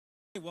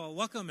Well,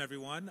 welcome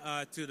everyone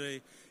to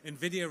the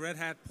Nvidia Red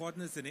Hat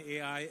Partners in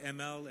AI,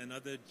 ML, and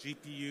other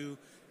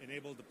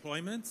GPU-enabled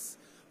deployments.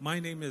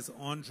 My name is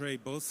Andre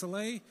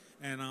Beausoleil,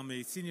 and I'm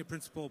a Senior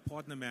Principal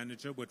Partner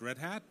Manager with Red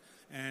Hat.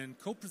 And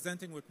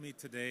co-presenting with me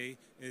today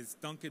is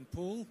Duncan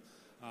Poole.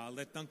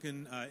 Let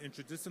Duncan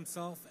introduce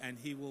himself, and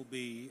he will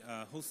be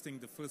hosting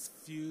the first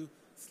few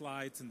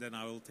slides, and then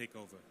I will take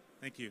over.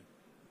 Thank you.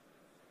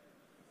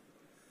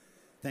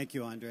 Thank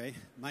you, Andre.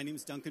 My name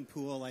is Duncan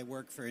Poole. I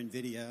work for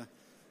Nvidia.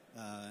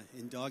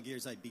 In dog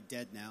years, I'd be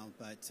dead now,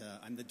 but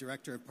I'm the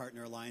Director of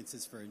Partner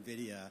Alliances for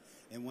Nvidia,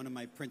 and one of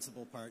my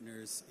principal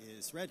partners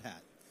is Red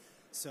Hat.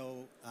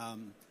 So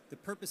the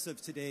purpose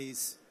of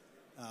today's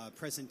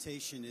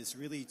presentation is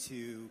really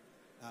to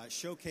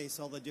showcase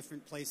all the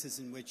different places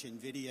in which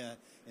Nvidia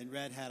and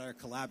Red Hat are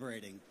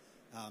collaborating.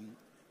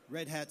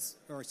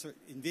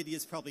 Nvidia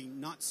is probably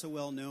not so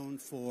well known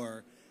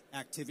for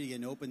activity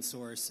in open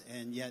source,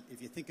 and yet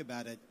if you think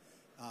about it,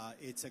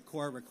 it's a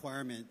core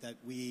requirement that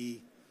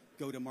we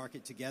go to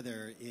market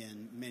together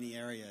in many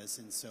areas,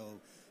 and so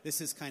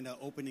this is kind of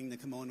opening the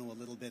kimono a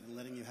little bit and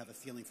letting you have a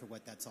feeling for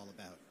what that's all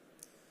about.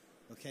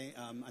 Okay,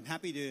 I'm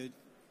happy to,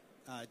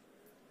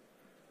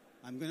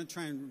 I'm going to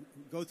try and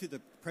go through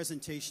the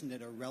presentation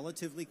at a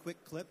relatively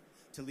quick clip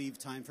to leave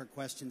time for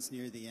questions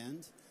near the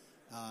end,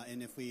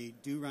 and if we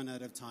do run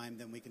out of time,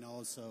 then we can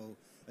also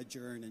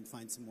adjourn and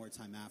find some more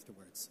time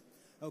afterwards.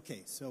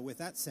 Okay, so with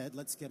that said,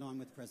 let's get on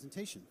with the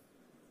presentation.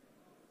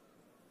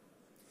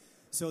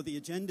 So the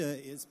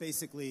agenda is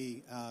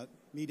basically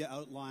me to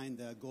outline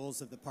the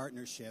goals of the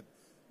partnership,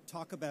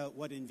 talk about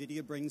what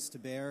Nvidia brings to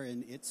bear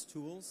in its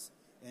tools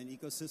and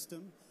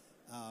ecosystem,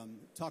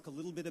 talk a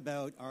little bit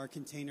about our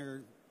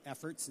container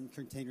efforts and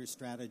container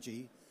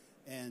strategy,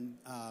 and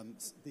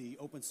the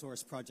open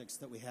source projects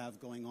that we have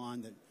going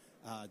on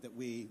that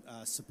we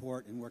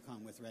support and work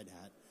on with Red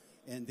Hat.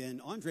 And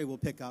then Andre will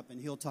pick up and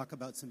he'll talk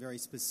about some very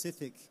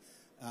specific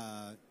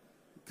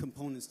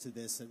components to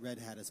this that Red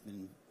Hat has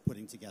been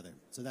putting together.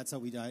 So that's how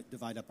we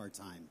divide up our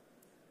time.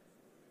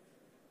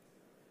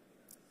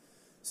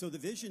 So the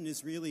vision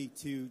is really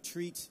to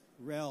treat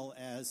RHEL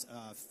as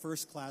a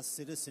first-class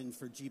citizen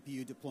for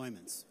GPU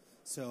deployments.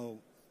 So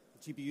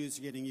GPUs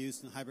are getting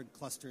used in hybrid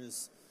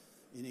clusters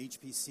in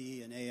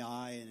HPC and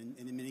AI and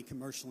in many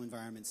commercial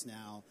environments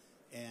now.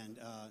 And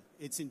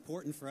it's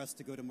important for us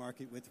to go to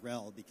market with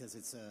RHEL because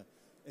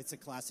it's a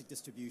classic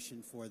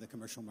distribution for the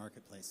commercial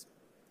marketplace.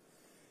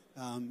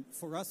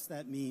 For us,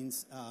 that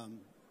means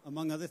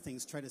among other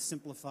things, try to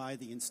simplify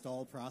the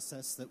install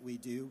process that we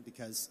do,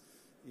 because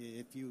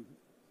if you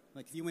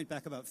went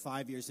back about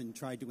 5 years and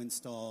tried to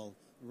install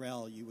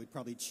RHEL, you would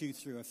probably chew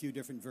through a few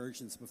different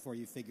versions before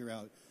you figure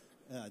out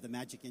the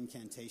magic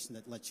incantation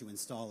that lets you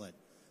install it.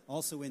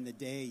 Also, in the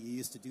day, you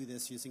used to do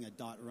this using a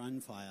 .run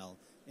file,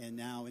 and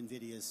now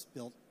NVIDIA's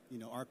built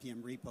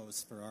RPM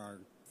repos for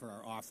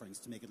our offerings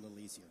to make it a little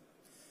easier.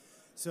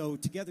 So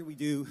together we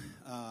do,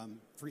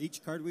 for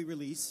each card we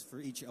release, for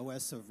each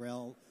OS of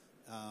RHEL,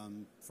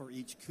 for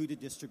each CUDA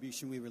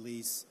distribution we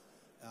release,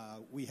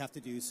 we have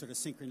to do sort of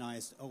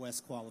synchronized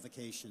OS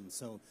qualification.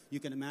 So you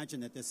can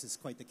imagine that this is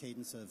quite the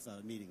cadence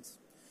of meetings.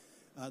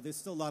 There's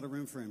still a lot of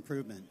room for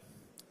improvement.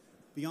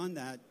 Beyond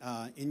that,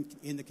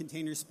 in the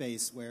container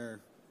space where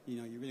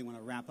you really want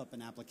to wrap up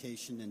an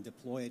application and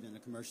deploy it in a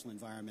commercial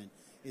environment,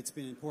 it's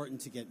been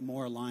important to get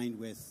more aligned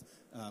with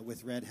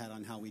Red Hat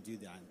on how we do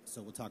that.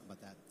 So we'll talk about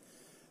that.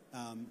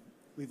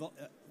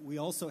 We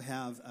also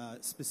have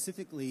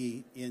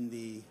specifically in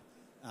the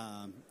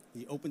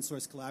open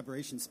source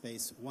collaboration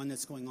space, one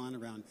that's going on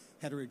around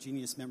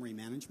heterogeneous memory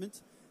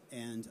management,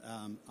 and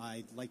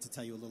I'd like to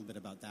tell you a little bit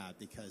about that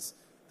because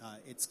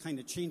it's kind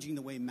of changing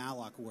the way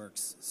malloc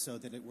works so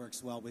that it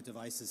works well with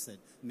devices that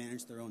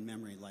manage their own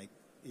memory like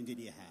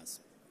NVIDIA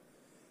has,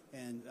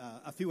 and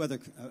a few other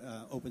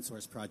open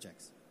source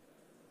projects.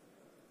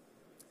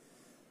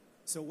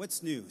 So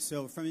what's new?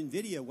 So from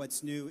NVIDIA,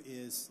 what's new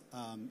is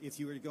if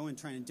you were to go and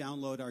try and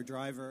download our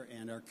driver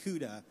and our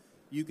CUDA,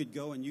 you could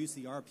go and use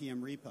the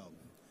RPM repo.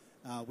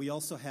 We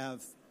also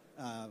have,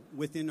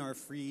 within our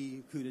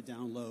free CUDA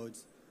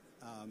downloads,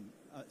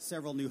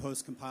 several new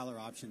host compiler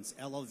options.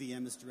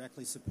 LLVM is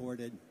directly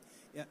supported.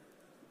 Yeah.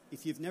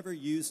 If you've never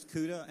used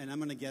CUDA, and I'm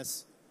going to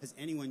guess, has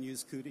anyone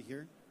used CUDA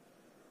here?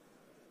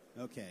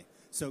 Okay.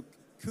 So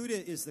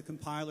CUDA is the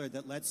compiler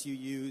that lets you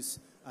use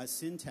a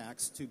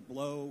syntax to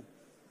blow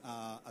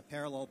a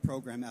parallel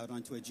program out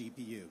onto a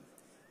GPU.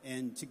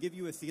 And to give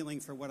you a feeling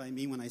for what I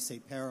mean when I say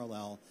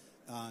parallel,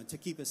 to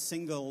keep a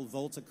single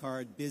Volta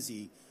card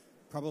busy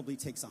probably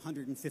takes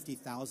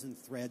 150,000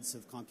 threads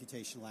of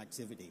computational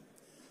activity,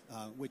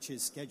 which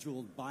is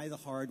scheduled by the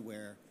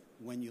hardware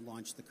when you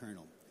launch the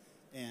kernel.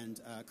 And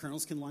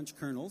kernels can launch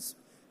kernels,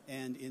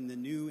 and in the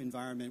new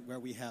environment where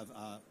we have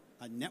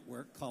a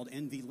network called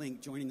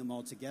NVLink joining them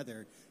all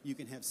together, you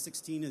can have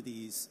 16 of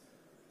these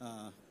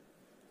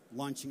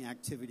launching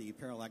activity,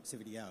 parallel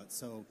activity out.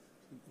 So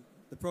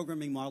the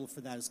programming model for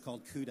that is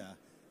called CUDA,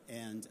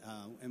 and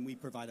we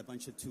provide a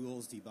bunch of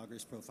tools,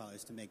 debuggers,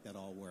 profilers to make that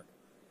all work.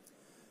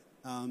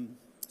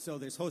 So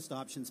there's host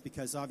options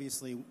because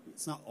obviously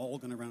it's not all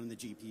going to run on the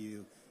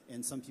GPU.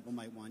 And some people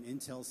might want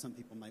Intel, some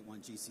people might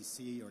want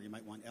GCC, or you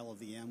might want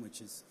LLVM, which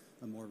is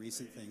a more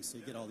recent thing. So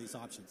you get all these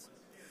options.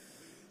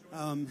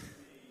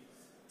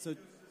 So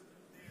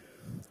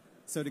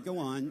to go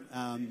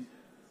on,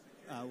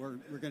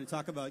 we're going to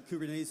talk about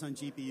Kubernetes on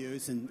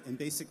GPUs, and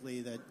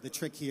basically the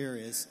trick here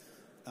is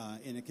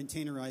in a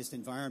containerized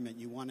environment,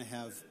 you want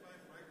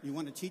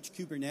to teach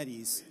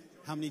Kubernetes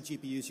how many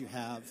GPUs you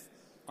have,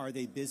 are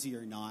they busy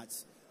or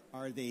not,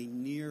 are they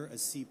near a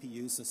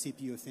CPU, so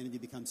CPU affinity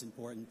becomes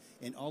important,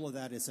 and all of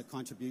that is a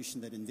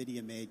contribution that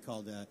Nvidia made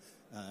called a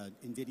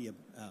Nvidia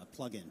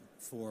plugin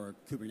for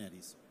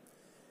Kubernetes.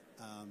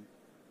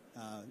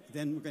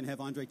 Then we're going to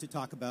have Andre to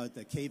talk about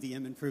the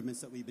KVM improvements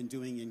that we've been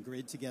doing in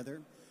Grid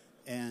together,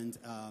 and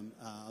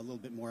a little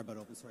bit more about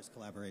open source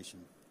collaboration.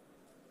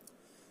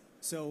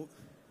 So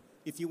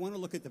if you want to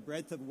look at the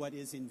breadth of what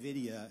is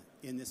Nvidia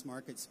in this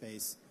market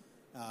space,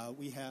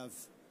 we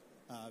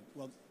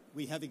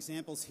have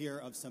examples here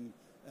of some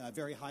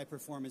very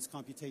high-performance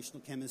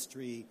computational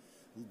chemistry,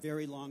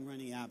 very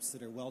long-running apps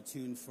that are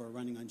well-tuned for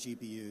running on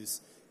GPUs.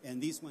 And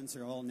these ones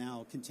are all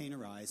now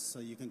containerized, so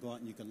you can go out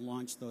and you can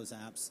launch those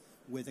apps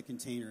with a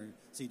container,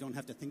 so you don't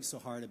have to think so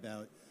hard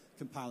about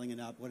compiling it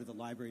up, what are the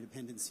library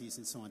dependencies,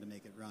 and so on to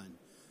make it run.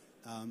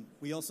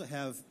 We also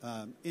have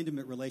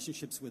intimate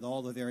relationships with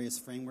all the various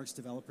frameworks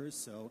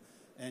developers.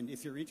 And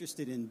if you're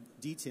interested in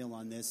detail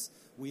on this,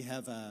 we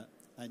have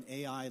an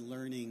AI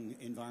learning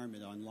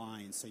environment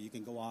online, so you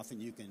can go off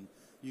and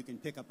you can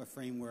pick up a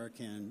framework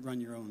and run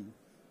your own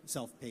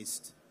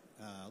self-paced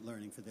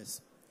learning for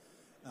this.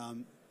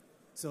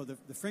 So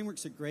the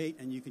frameworks are great,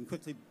 and you can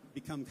quickly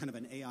become kind of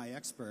an AI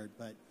expert.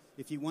 But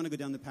if you want to go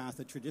down the path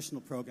of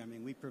traditional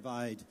programming, we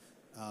provide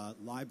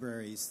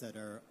libraries that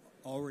are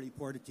already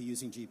ported to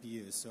using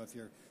GPUs. So if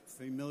you're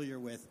familiar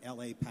with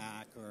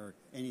LAPACK or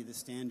any of the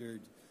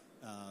standard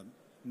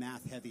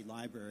math-heavy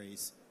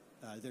libraries,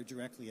 they're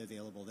directly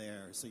available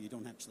there. So you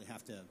don't actually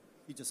have to,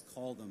 you just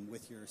call them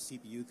with your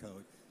CPU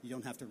code. You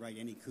don't have to write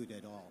any CUDA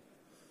at all.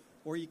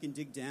 Or you can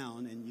dig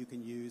down and you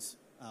can use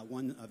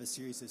one of a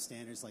series of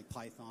standards like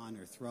Python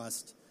or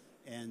Thrust,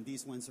 and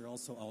these ones are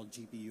also all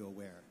GPU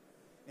aware.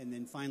 And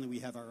then finally, we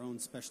have our own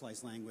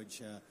specialized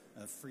language,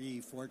 a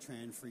free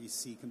Fortran, free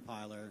C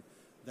compiler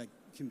that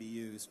can be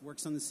used.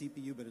 Works on the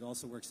CPU, but it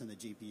also works on the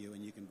GPU,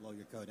 and you can blow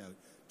your code out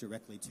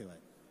directly to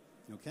it.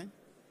 Okay?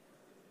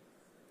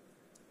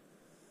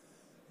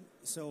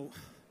 So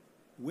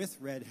with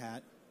Red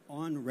Hat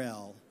on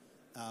RHEL,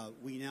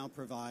 we now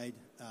provide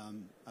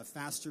a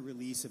faster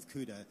release of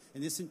CUDA.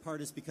 And this in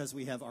part is because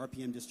we have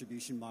RPM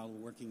distribution model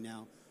working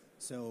now.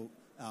 So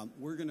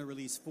we're going to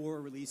release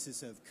 4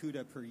 releases of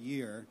CUDA per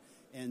year.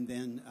 And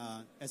then,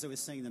 as I was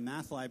saying, the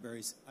math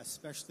libraries,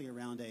 especially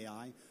around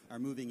AI, are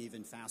moving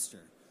even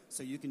faster.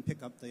 So you can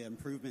pick up the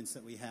improvements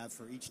that we have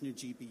for each new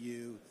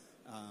GPU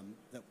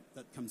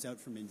that comes out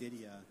from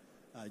NVIDIA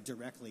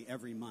directly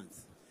every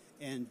month.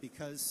 And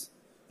because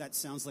that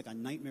sounds like a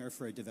nightmare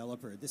for a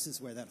developer, this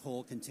is where that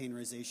whole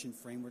containerization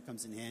framework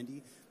comes in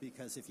handy,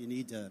 because if you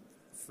need to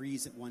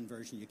freeze at one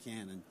version, you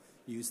can and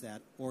use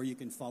that, or you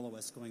can follow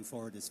us going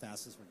forward as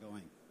fast as we're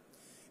going.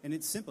 And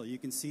it's simple. You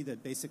can see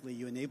that basically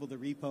you enable the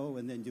repo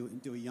and then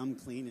do a yum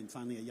clean and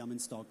finally a yum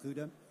install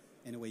CUDA,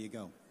 and away you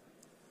go.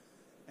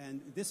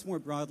 And this more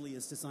broadly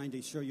is designed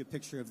to show you a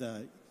picture of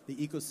the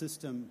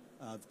ecosystem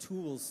of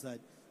tools that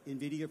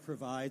NVIDIA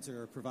provides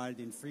or are provided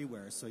in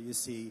freeware. So you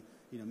see,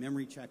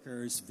 memory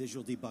checkers,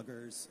 visual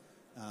debuggers,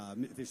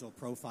 visual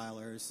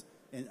profilers,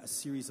 and a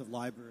series of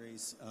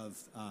libraries of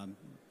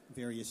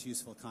various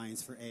useful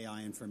kinds for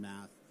AI and for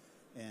math,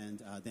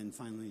 and then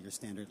finally your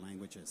standard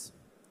languages.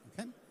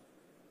 Okay?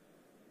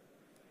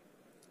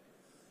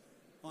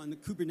 On the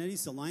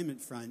Kubernetes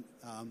alignment front,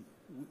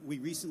 we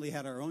recently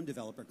had our own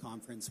developer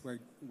conference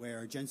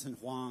where Jensen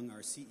Huang, our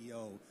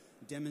CEO,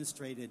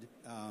 demonstrated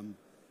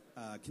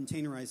a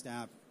containerized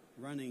app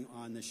running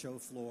on the show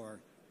floor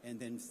and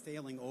then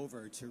failing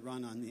over to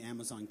run on the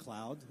Amazon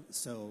cloud.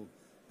 So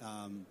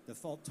the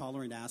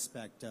fault-tolerant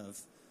aspect of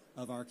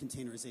our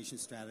containerization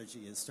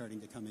strategy is starting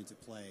to come into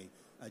play.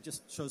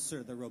 Just shows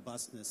sort of the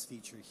robustness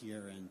feature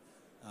here.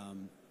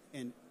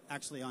 And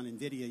actually on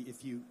NVIDIA,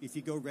 if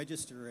you go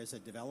register as a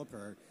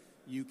developer,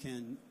 you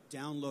can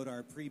download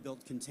our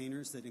pre-built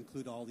containers that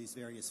include all these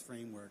various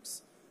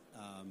frameworks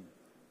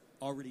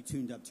already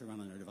tuned up to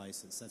run on our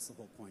devices. That's the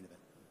whole point of it.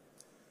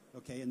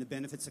 Okay, and the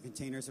benefits of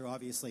containers are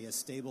obviously a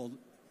stable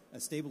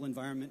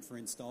environment for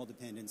install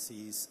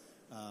dependencies,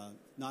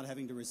 not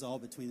having to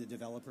resolve between the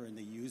developer and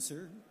the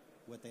user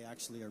what they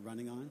actually are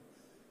running on.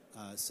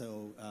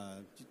 So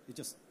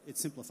it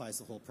simplifies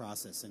the whole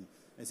process. And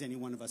as any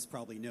one of us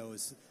probably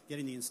knows,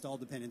 getting the install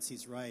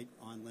dependencies right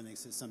on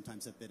Linux is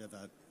sometimes a bit of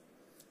a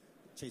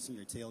chasing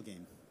your tail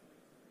game.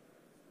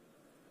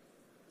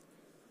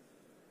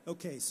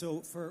 Okay,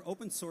 so for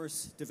open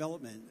source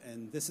development,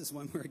 and this is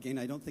one where, again,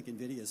 I don't think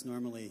NVIDIA is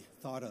normally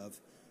thought of.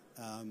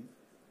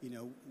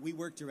 We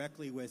work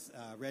directly with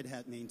Red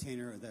Hat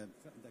maintainer. The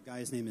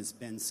guy's name is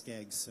Ben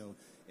Skeggs. So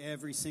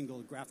every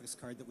single graphics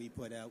card that we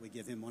put out, we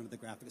give him one of the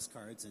graphics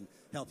cards and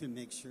help him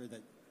make sure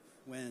that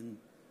when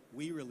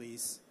we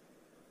release,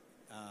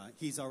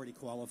 he's already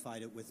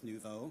qualified it with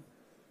Nouveau.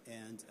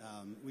 And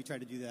we try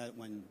to do that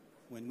when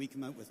we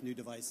come out with new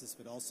devices,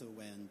 but also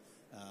when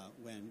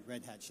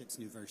Red Hat ships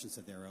new versions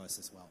of their OS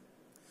as well.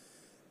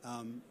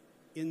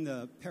 In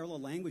the parallel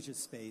languages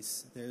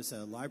space, there's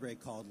a library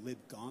called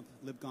libgomp.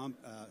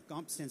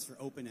 GOMP stands for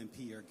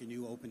OpenMP, or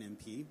GNU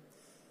OpenMP.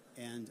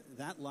 And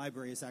that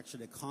library is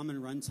actually a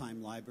common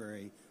runtime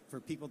library for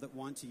people that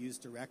want to use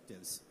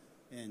directives.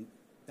 And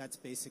that's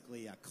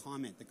basically a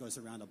comment that goes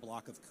around a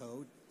block of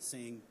code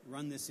saying,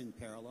 run this in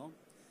parallel.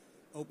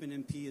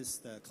 OpenMP is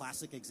the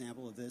classic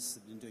example of this.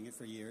 I've been doing it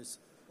for years.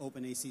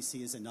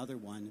 OpenACC is another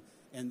one.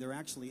 And they're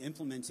actually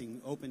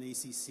implementing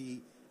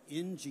OpenACC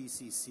in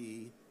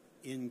GCC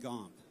in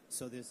GOMP.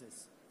 So there's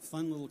this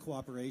fun little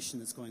cooperation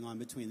that's going on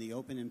between the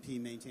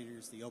OpenMP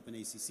maintainers, the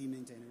OpenACC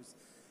maintainers,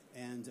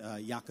 and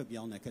Jakub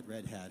Jelnik at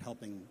Red Hat,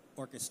 helping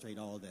orchestrate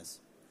all of this.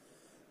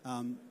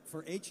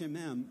 For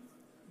HMM,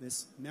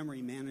 this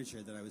memory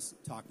manager that I was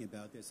talking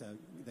about,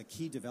 the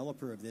key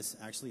developer of this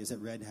actually is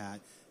at Red Hat,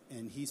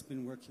 and he's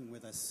been working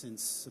with us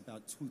since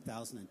about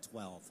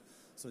 2012.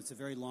 So it's a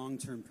very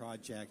long-term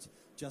project,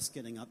 just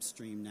getting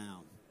upstream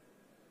now.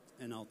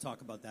 And I'll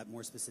talk about that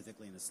more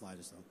specifically in a slide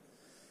or so.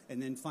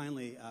 And then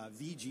finally,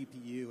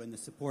 vGPU and the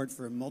support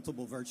for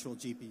multiple virtual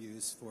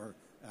GPUs for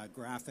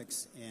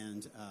graphics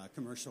and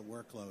commercial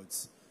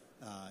workloads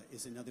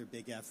is another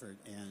big effort,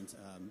 and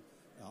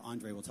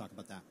Andre will talk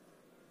about that.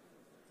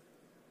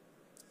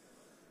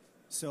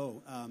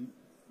 So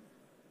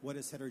what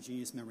is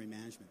heterogeneous memory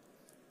management?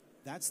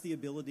 That's the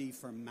ability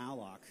for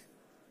malloc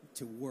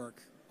to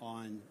work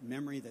on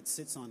memory that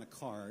sits on a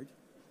card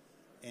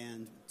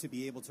and to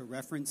be able to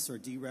reference or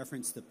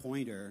dereference the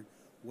pointer,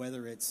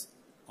 whether it's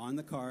on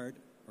the card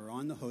or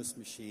on the host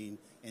machine.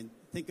 And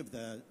think of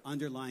the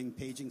underlying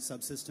paging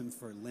subsystem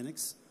for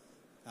Linux.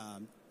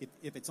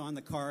 If it's on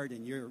the card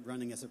and you're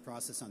running as a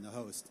process on the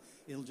host,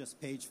 it'll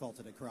just page fault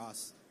it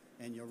across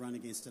and you'll run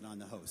against it on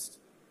the host,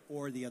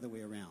 or the other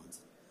way around.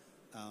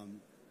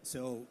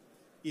 So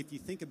if you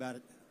think about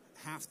it,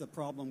 half the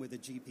problem with a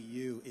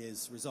GPU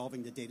is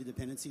resolving the data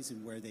dependencies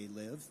and where they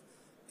live.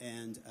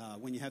 And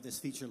when you have this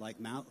feature like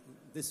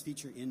this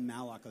feature in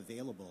malloc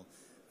available,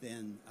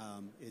 then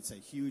it's a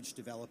huge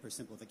developer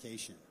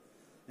simplification.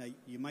 Now,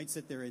 you might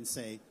sit there and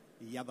say,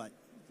 yeah, but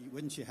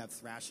wouldn't you have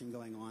thrashing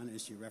going on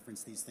as you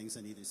reference these things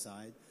on either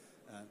side?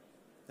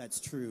 That's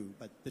true,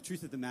 but the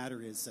truth of the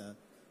matter is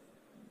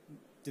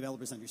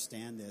developers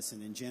understand this,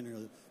 and in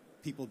general,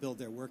 people build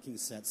their working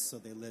sets so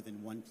they live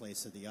in one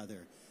place or the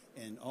other.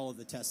 And all of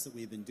the tests that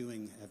we've been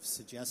doing have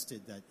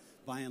suggested that,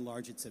 by and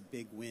large, it's a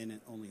big win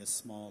and only a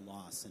small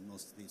loss in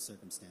most of these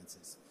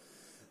circumstances.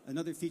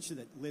 Another feature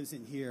that lives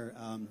in here,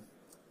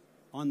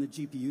 on the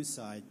GPU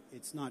side,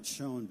 it's not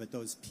shown, but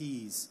those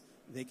Ps,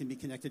 they can be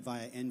connected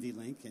via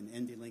NVLink, and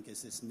NVLink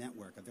is this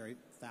network, a very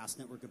fast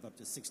network of up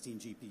to 16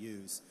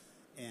 GPUs.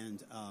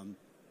 And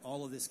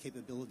all of this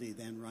capability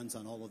then runs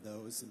on all of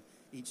those, and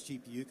each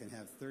GPU can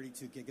have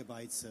 32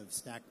 gigabytes of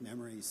stacked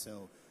memory,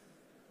 so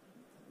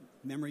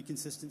memory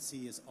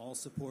consistency is all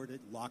supported,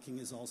 locking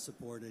is all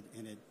supported,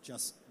 and it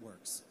just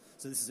works.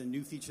 So this is a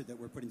new feature that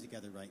we're putting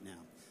together right now.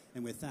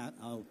 And with that,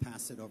 I'll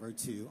pass it over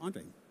to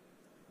Andre.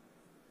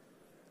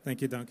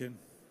 Thank you, Duncan.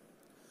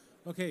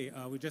 Okay,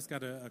 we just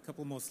got a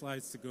couple more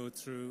slides to go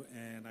through,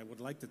 and I would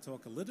like to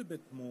talk a little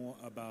bit more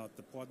about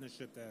the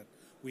partnership that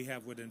we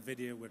have with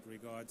Nvidia with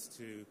regards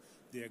to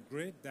their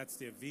grid. That's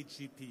their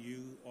vGPU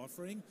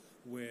offering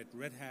with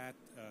Red Hat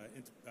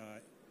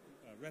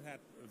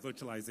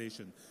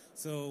virtualization.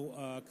 So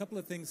a couple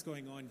of things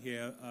going on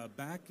here.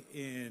 Back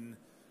in,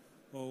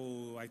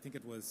 I think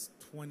it was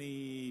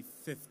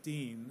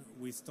 2015,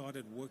 we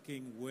started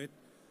working with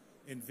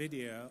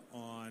Nvidia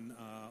on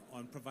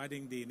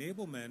providing the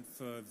enablement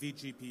for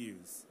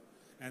vGPUs,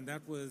 and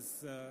that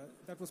was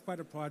quite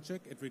a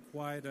project. It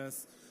required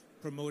us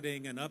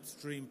promoting an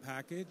upstream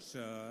package,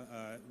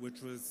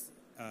 which was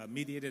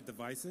mediated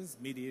devices.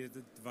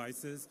 Mediated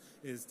devices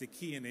is the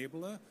key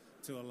enabler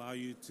to allow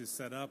you to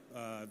set up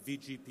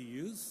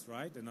vGPUs,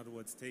 right? In other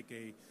words, take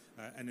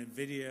an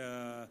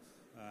Nvidia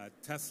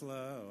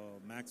Tesla or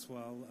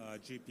Maxwell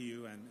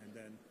GPU and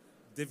then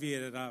divvy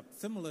it up,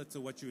 similar to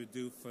what you would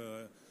do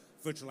for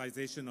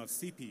virtualization of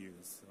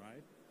CPUs,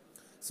 right?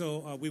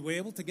 So we were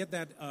able to get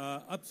that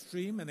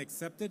upstream and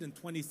accepted in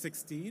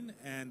 2016,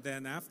 and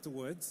then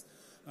afterwards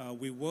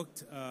we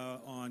worked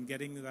on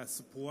getting that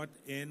support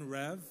in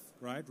Rev,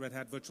 right, Red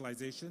Hat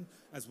virtualization,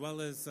 as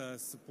well as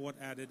support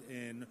added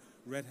in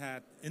Red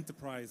Hat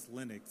Enterprise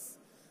Linux.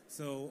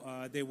 So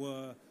they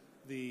were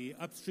the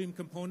upstream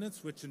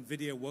components which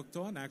NVIDIA worked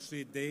on.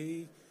 Actually,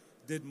 they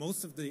did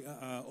most of the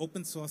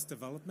open source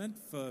development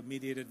for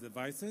mediated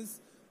devices.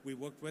 We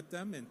worked with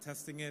them in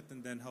testing it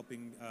and then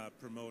helping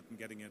promote and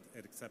getting it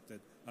accepted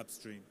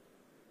upstream.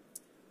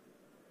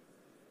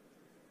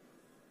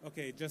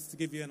 Okay, just to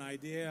give you an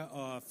idea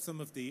of some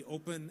of the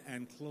open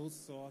and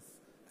closed source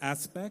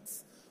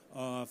aspects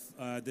of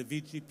the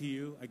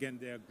vGPU. Again,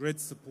 their grid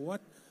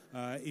support.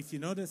 If you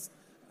notice,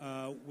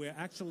 we're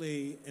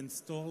actually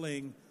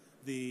installing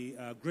the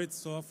grid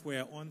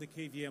software on the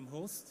KVM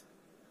host,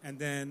 and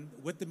then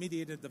with the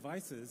mediated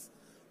devices,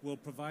 we'll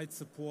provide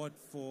support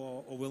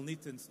for, or we'll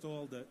need to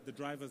install the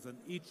drivers on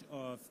each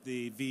of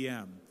the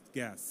VM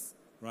guests,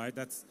 right?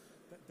 That's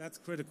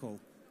critical.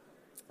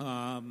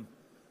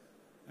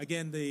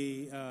 Again,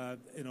 the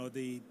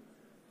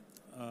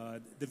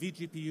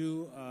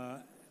vGPU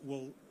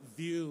will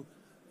view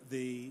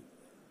the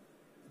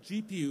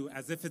GPU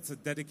as if it's a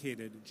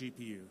dedicated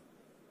GPU.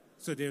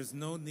 So there's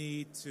no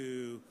need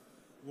to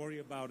worry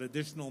about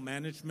additional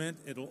management.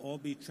 It'll all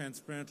be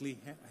transparently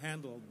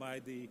handled by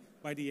the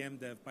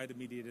MDev, by the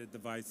mediated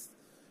device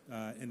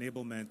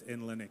enablement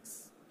in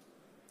Linux.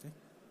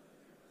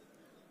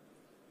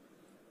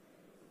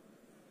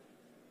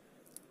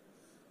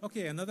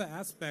 Okay, another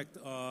aspect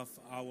of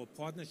our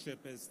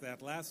partnership is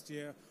that last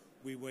year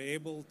we were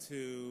able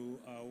to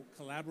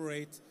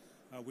collaborate.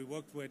 We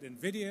worked with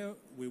Nvidia,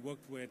 we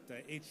worked with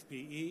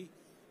HPE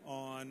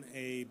on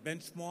a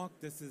benchmark.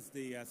 This is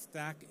the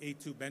Stack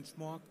A2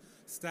 benchmark.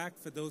 Stack,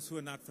 for those who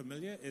are not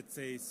familiar, it's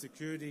a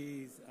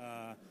securities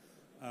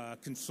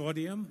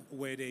consortium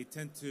where they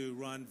tend to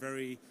run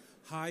very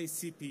high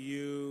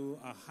CPU,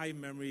 high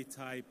memory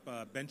type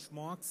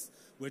benchmarks,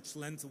 which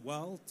lends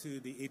well to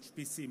the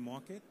HPC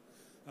market.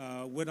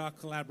 With our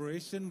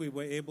collaboration, we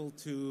were able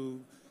to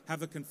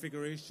have a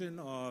configuration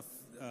of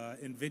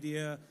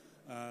Nvidia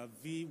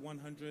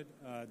V100,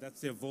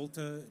 that's their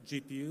Volta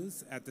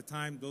GPUs. At the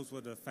time, those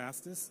were the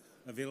fastest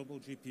available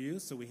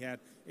GPUs. So we had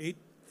eight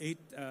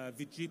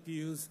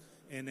GPUs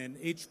in an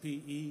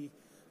HPE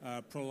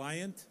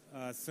ProLiant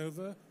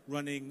server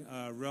running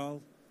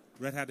RHEL,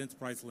 Red Hat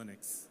Enterprise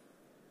Linux.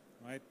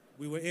 Right?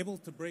 We were able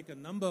to break a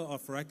number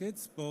of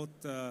records, both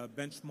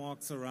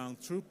benchmarks around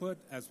throughput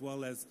as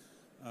well as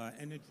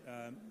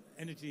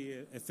energy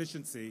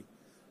efficiency.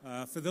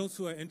 For those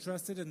who are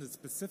interested in the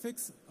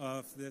specifics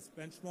of this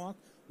benchmark,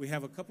 we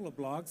have a couple of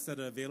blogs that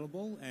are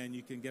available, and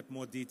you can get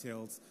more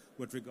details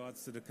with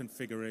regards to the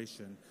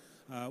configuration.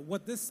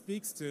 What this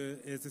speaks to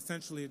is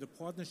essentially the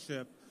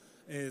partnership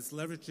is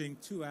leveraging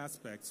two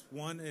aspects.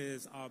 One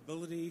is our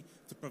ability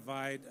to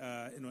provide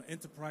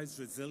enterprise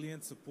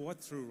resilient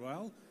support through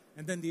RHEL,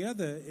 and then the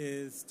other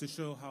is to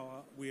show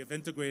how we have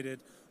integrated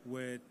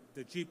with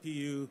the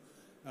GPU,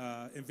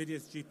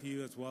 NVIDIA's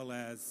GPU, as well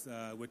as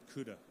with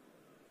CUDA.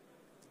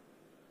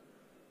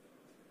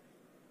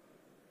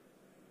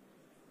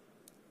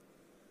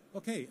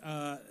 Okay,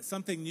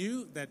 something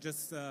new that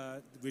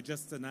we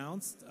just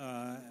announced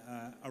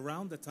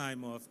around the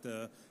time of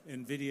the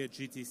NVIDIA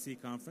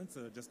GTC conference,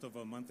 just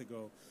over a month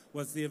ago,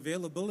 was the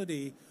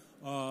availability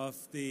of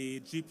the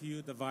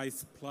GPU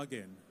device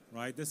plugin,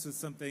 right? This is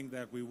something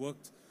that we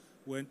worked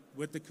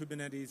with the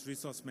Kubernetes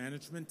resource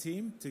management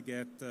team to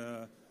get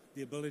the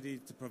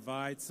ability to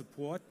provide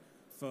support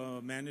for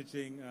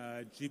managing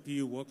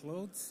GPU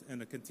workloads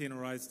in a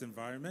containerized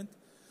environment.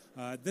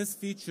 This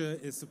feature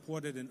is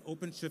supported in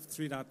OpenShift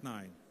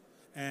 3.9,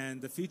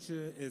 and the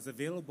feature is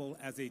available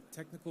as a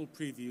technical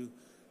preview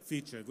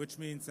feature, which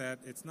means that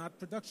it's not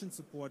production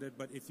supported,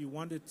 but if you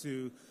wanted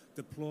to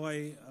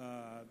deploy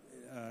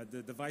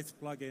the device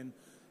plugin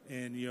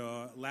in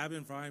your lab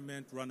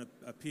environment, run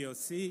a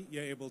POC,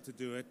 you're able to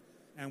do it.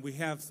 And we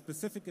have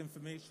specific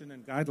information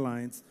and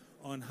guidelines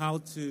on how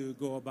to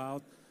go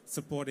about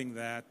supporting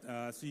that.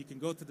 So you can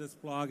go to this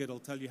blog, it'll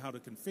tell you how to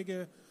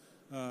configure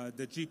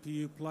the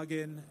GPU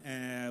plugin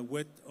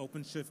with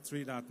OpenShift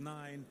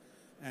 3.9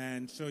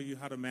 and show you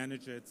how to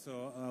manage it.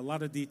 So a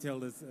lot of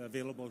detail is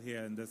available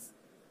here in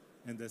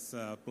this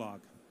blog.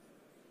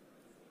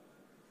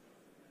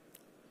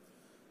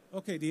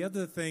 Okay, the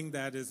other thing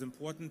that is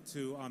important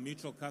to our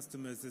mutual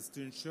customers is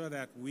to ensure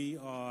that we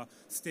are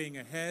staying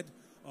ahead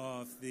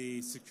of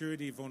the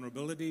security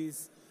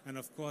vulnerabilities. And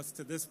of course,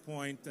 to this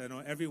point,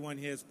 everyone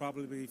here is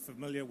probably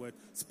familiar with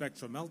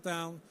Spectrum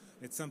Meltdown.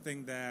 It's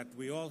something that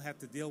we all had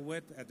to deal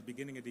with at the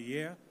beginning of the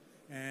year.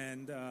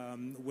 And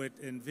with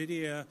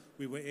NVIDIA,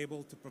 we were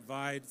able to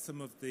provide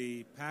some of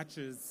the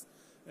patches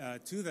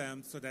to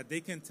them so that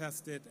they can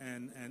test it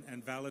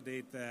and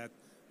validate that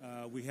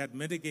we had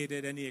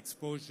mitigated any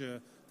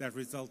exposure that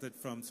resulted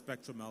from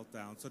Spectrum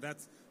Meltdown. So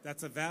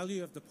that's a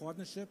value of the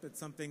partnership. It's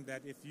something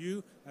that if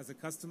you, as a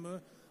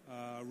customer,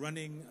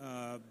 running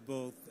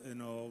both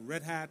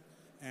Red Hat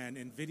and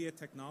NVIDIA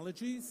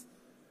technologies,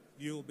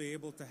 you'll be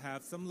able to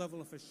have some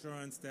level of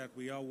assurance that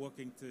we are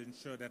working to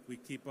ensure that we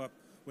keep up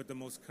with the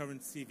most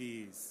current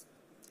CVEs.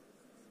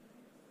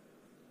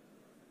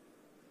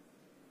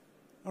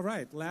 All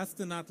right, last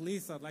and not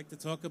least, I'd like to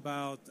talk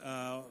about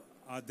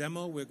our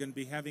demo. We're going to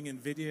be having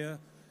NVIDIA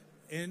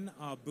in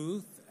our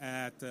booth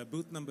at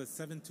booth number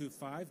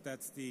 725.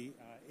 That's the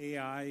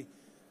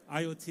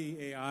IoT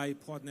AI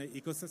partner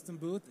ecosystem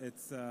booth.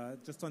 It's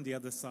just on the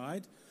other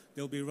side.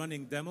 They'll be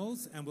running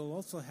demos, and we'll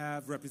also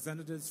have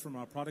representatives from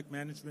our product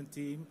management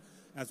team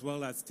as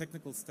well as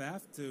technical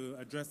staff to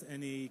address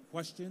any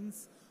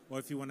questions, or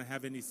if you want to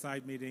have any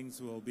side meetings,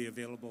 we'll be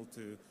available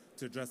to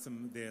address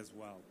them there as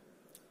well.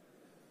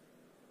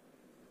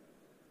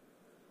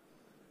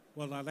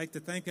 Well, I'd like to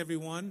thank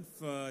everyone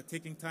for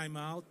taking time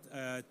out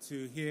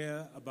to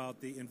hear about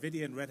the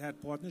Nvidia and Red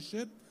Hat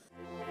partnership.